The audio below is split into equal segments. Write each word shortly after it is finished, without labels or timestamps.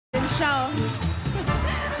Patricia.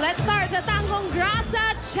 Let's start the Tanggong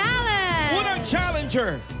Grasa Challenge. Unang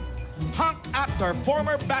challenger, hunk actor,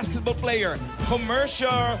 former basketball player,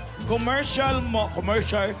 commercial.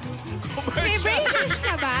 May braces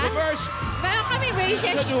ka ba? Meron kami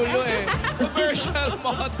braces. Sa dulo eh. Commercial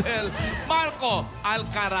model, Marco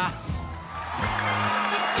Alcaraz.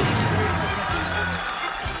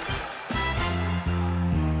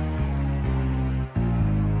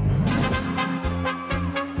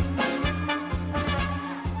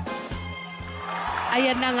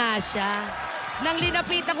 Ayan na nga siya. Nang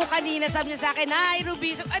linapitan ko kanina, sabi niya sa akin, "Hi,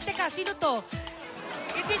 Ruby." Ay, teka, sino to?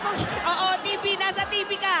 Hindi ko... Oo, TV. Nasa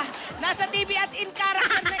TV ka. Nasa TV at in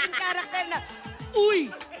character na.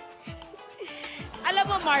 Uy! Alam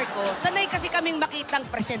mo, Marco, sanay kasi kaming makitang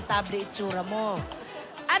presentable itsura mo.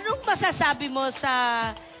 Anong masasabi mo sa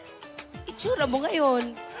itsura mo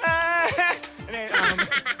ngayon?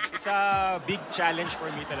 It's a big challenge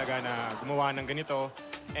for me talaga na gumawa ng ganito.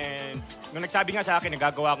 And nung nagsabi nga sa akin,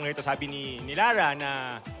 nagagawa ko nito, sabi ni Lara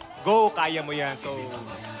na, "Go, kaya mo yan." So,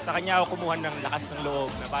 sa kanya ako kumuha ng lakas ng loob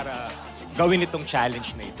na para gawin itong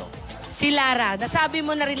challenge na ito. Si Lara, nasabi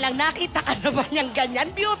mo na rin lang, nakita ka na ba niyang ganyan?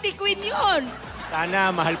 Beauty queen yun!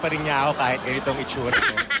 Sana mahal pa rin niya ako kahit ganitong itsura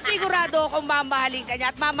ko. Sigurado akong mamahalin ka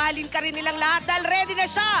niya at mamahalin ka rin nilang lahat dahil ready na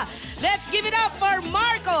siya. Let's give it up for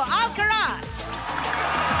Marco Alcaraz!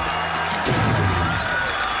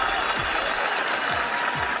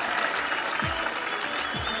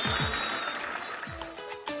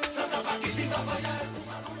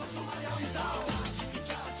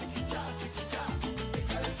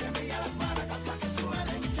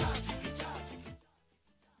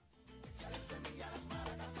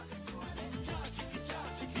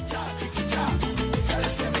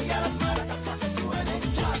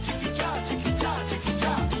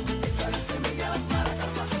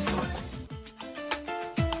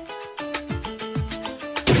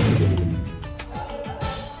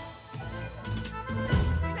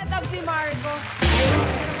 Natab si Marco.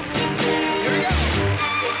 Here we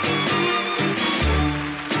go.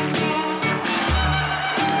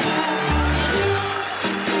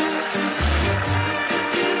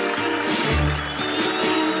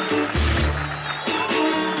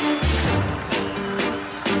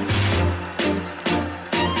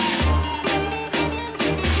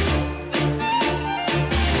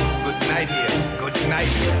 Good night here. Good night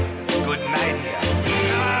here. Good night here.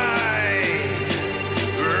 Night,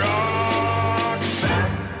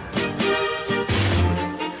 Roxanne.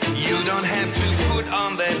 You don't have to put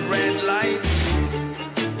on that red light.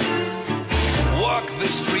 Walk the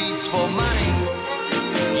streets for money.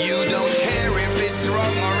 You don't care if it's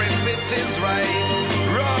wrong or if it is right.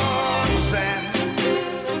 Roxanne.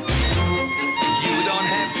 You don't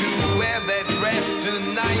have to wear that dress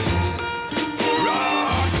tonight.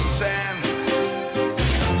 Roxanne,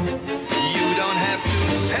 you don't have to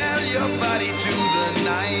sell your body to the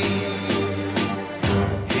night.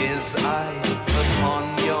 His eyes upon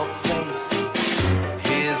your face,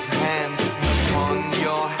 his hand upon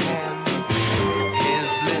your hand, his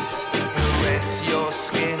lips caress your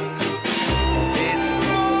skin. It's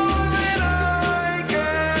more than I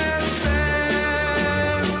can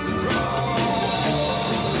stand.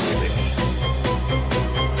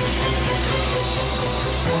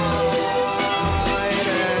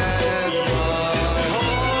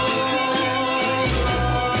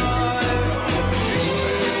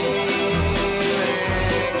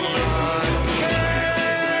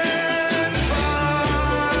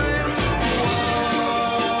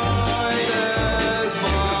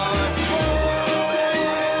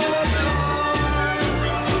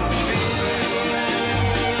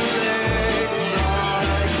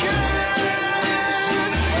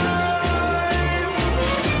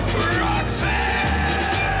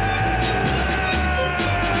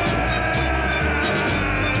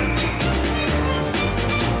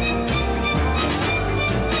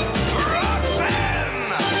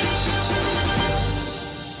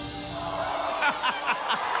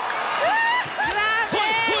 Grabe!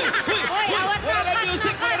 Hoy, awat na, Wala na cut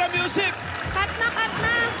music, na, wala na music. cut na,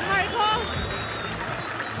 Marco.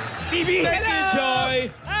 Thank you, Joy.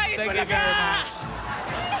 Ay, Thank you Bulaga. very much.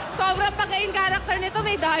 Sobrang pag-in character nito,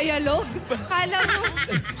 may dialogue. Kala mo.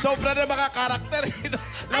 Sobra na mga karakter.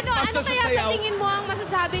 Ano kaya sa tingin mo ang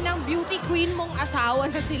masasabi ng beauty queen mong asawa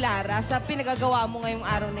na si Lara sa pinagagawa mo ngayong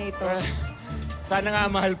araw na ito? Sana nga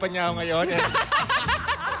mahal pa niya ako ngayon.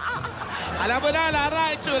 Alam mo na,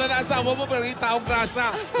 Lara, itsura na asawa mo, pero yung taong grasa.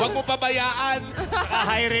 Huwag mo pabayaan.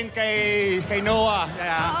 Hi rin kay Noah.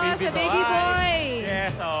 Oo, sa baby boy.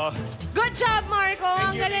 Yes, oh. Good job, Marco.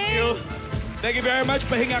 Ang galing. Thank you. Thank you very much.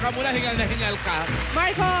 Pahinga ka muna. Hingal na hingal ka.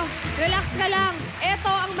 Marco, relax ka lang. Ito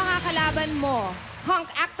ang mga kalaban mo.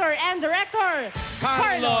 Hunk actor and director,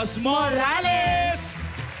 Carlos Morales!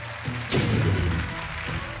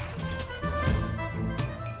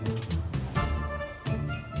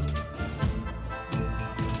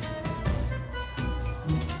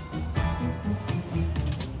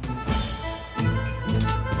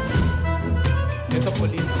 Ito po,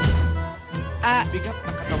 Lino. Bigat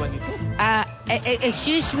ng katawan nito.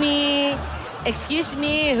 Excuse me,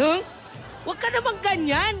 huh? Huwag ka naman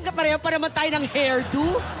ganyan. Pareho pa naman tayo ng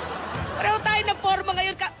hairdo. Pareho tayo ng forma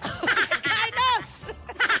ngayon ka... Carlos!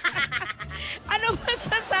 Ano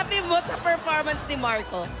masasabi mo sa performance ni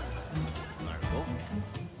Marco? Marco?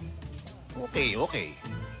 Okay.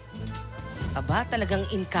 Aba, talagang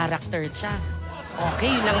in character siya. Okay,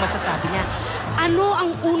 yun lang masasabi niya. Ano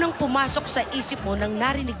ang unang pumasok sa isip mo nang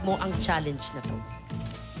narinig mo ang challenge na to?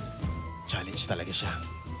 Challenge talaga siya.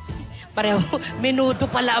 Pareho, menudo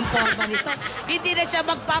pala ang forma nito. Hindi na siya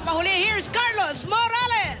magpapahuli. Here's Carlos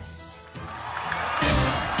Morales!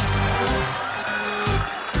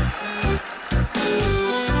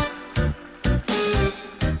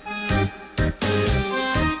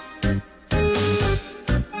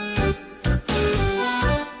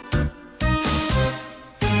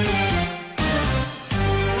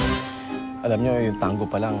 Alam nyo, yung tango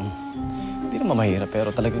pa lang, hindi naman mahirap,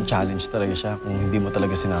 pero talagang challenge talaga siya kung hindi mo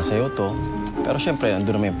talaga sinasayaw to. Pero syempre,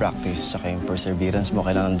 andun naman yung practice, tsaka yung perseverance mo,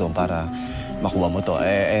 kailangan doon para makuha mo to.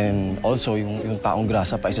 And also, yung taong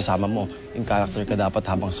grasa pa isasama mo, yung character ka dapat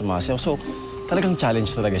habang sumasayaw. So, talagang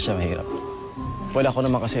challenge talaga siya, mahirap. Wala ko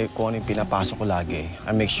naman kasi kung ano yung pinapasok ko lagi.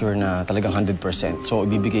 I make sure na talagang 100%. So,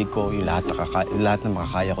 ibibigay ko yung lahat na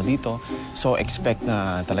makakaya ko dito. So, expect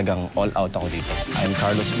na talagang all out ako dito. I'm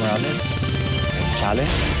Carlos Morales.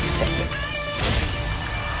 Challenge accepted.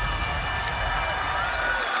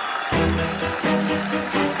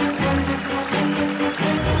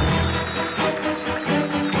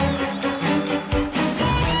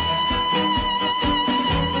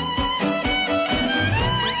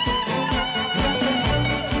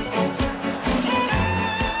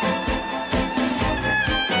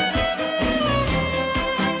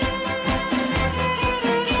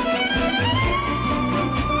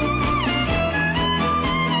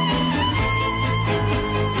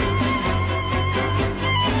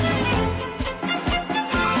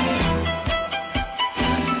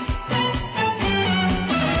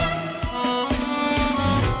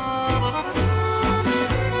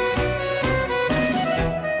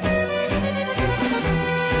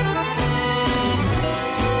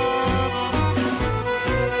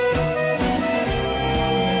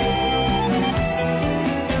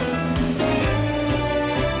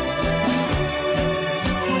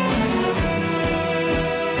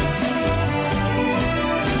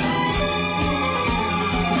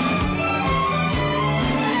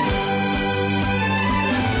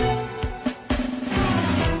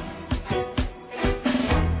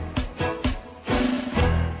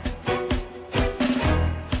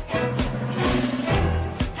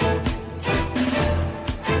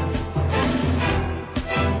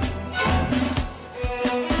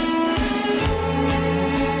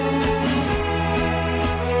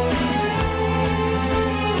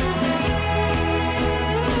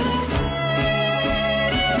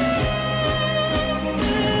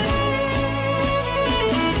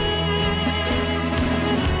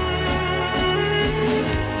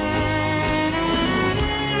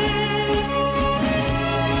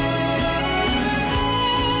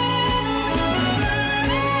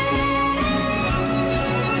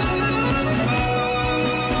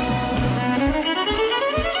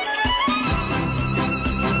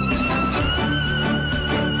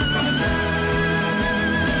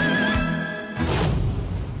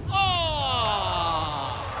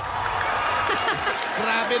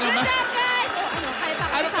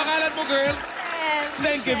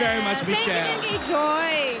 Thank you very much, Michelle. Thank you din kay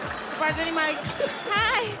Joy. Partner ni Mark.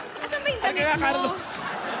 Hi! Asan ba yung damit Kaya, mo? Carlos.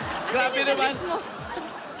 Asan Grabe yung naman. damit mo?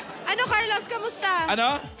 Ano, Carlos? Kamusta?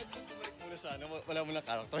 Ano? Wala mo na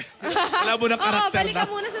character. Wala mo na Oo, karakter balik na. ka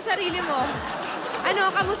muna sa sarili mo. Ano,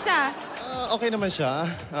 kamusta? Okay naman siya.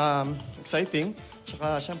 Exciting.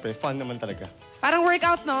 Tsaka, syempre, fun naman talaga. Parang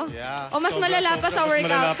workout, no? Yeah. O mas malala pa sa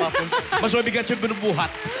workout. Mas mabigat yung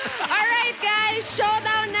binubuhat. Alright, guys.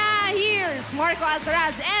 Showdown na. Here's Marco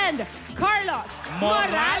Alcaraz and Carlos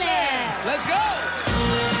Morales. Let's go!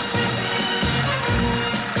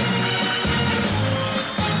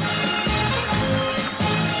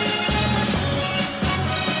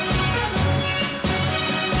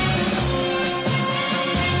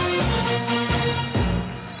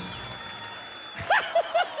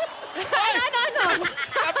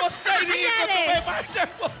 partner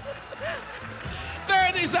mo.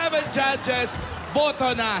 37 judges,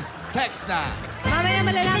 boto na, text na. Mamaya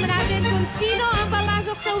malalaman natin kung sino ang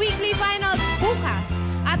papasok sa weekly finals bukas.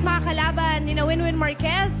 At makakalaban ni Winwin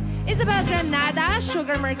Marquez, Isabel Granada,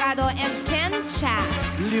 Sugar Mercado, and Ken Cha.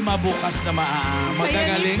 5 bukas na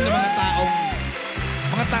magagaling ng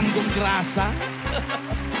mga tanggong grasa.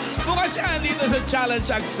 Bukas yan dito sa Challenge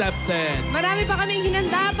Accepted. Marami pa kaming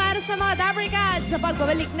hinanda para sa mga Dabber Cats sa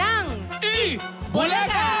pagbabalik ng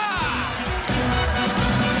Bulaga!